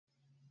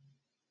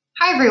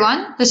Hi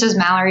everyone, this is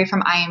Mallory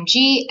from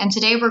IMG, and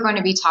today we're going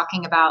to be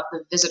talking about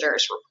the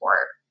Visitors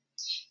Report.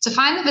 To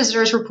find the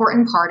Visitors Report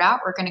in Pardot,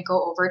 we're going to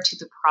go over to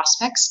the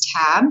Prospects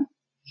tab,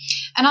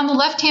 and on the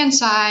left-hand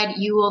side,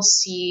 you will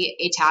see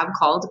a tab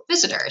called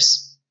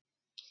Visitors.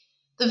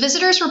 The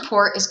Visitors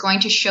Report is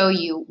going to show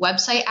you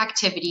website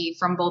activity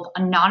from both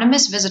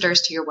anonymous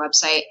visitors to your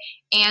website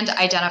and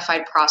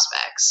identified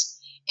prospects.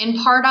 In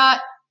Pardot,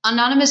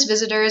 anonymous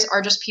visitors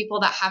are just people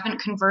that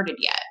haven't converted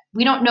yet.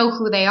 We don't know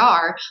who they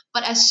are,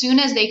 but as soon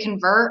as they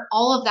convert,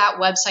 all of that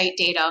website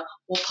data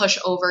will push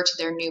over to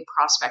their new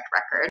prospect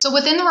record. So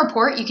within the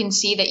report, you can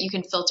see that you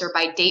can filter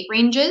by date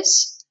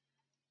ranges,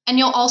 and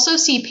you'll also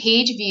see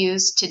page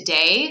views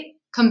today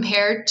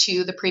compared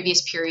to the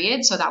previous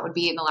period. So that would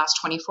be in the last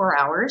 24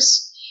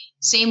 hours.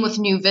 Same with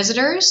new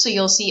visitors. So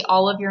you'll see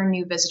all of your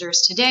new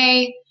visitors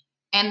today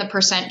and the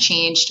percent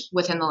changed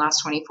within the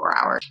last 24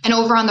 hours. And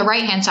over on the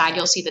right-hand side,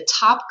 you'll see the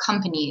top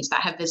companies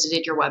that have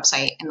visited your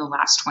website in the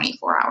last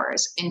 24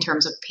 hours in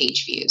terms of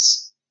page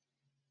views.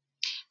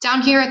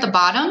 Down here at the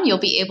bottom, you'll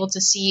be able to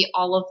see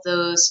all of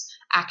those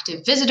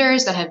active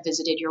visitors that have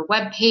visited your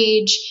web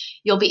page.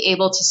 You'll be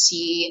able to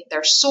see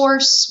their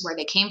source, where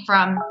they came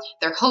from,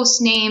 their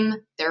host name,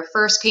 their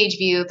first page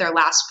view, their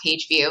last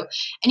page view.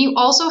 And you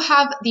also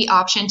have the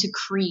option to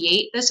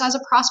create this as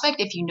a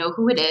prospect if you know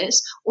who it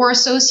is, or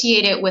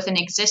associate it with an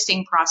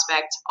existing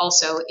prospect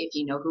also if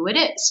you know who it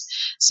is.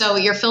 So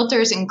your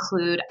filters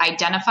include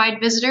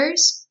identified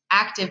visitors,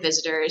 active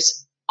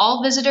visitors,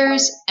 all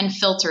visitors, and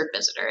filtered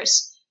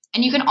visitors.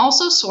 And you can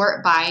also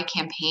sort by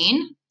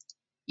campaign.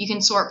 You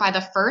can sort by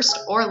the first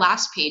or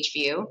last page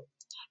view.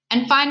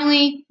 And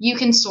finally, you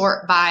can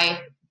sort by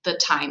the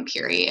time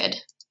period.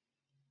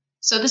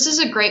 So this is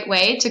a great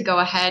way to go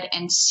ahead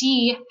and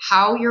see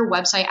how your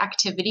website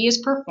activity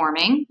is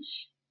performing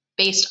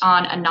based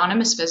on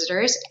anonymous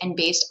visitors and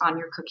based on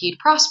your cookied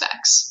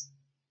prospects.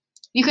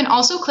 You can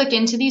also click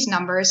into these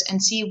numbers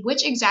and see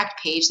which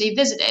exact page they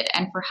visited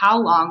and for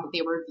how long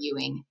they were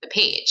viewing the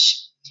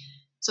page.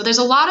 So there's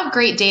a lot of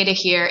great data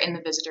here in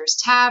the Visitors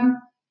tab.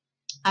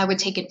 I would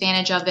take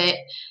advantage of it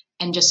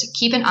and just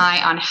keep an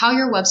eye on how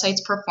your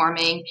website's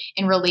performing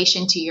in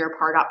relation to your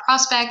Pardot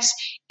prospects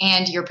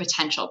and your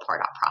potential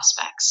Pardot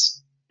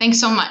prospects. Thanks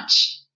so much.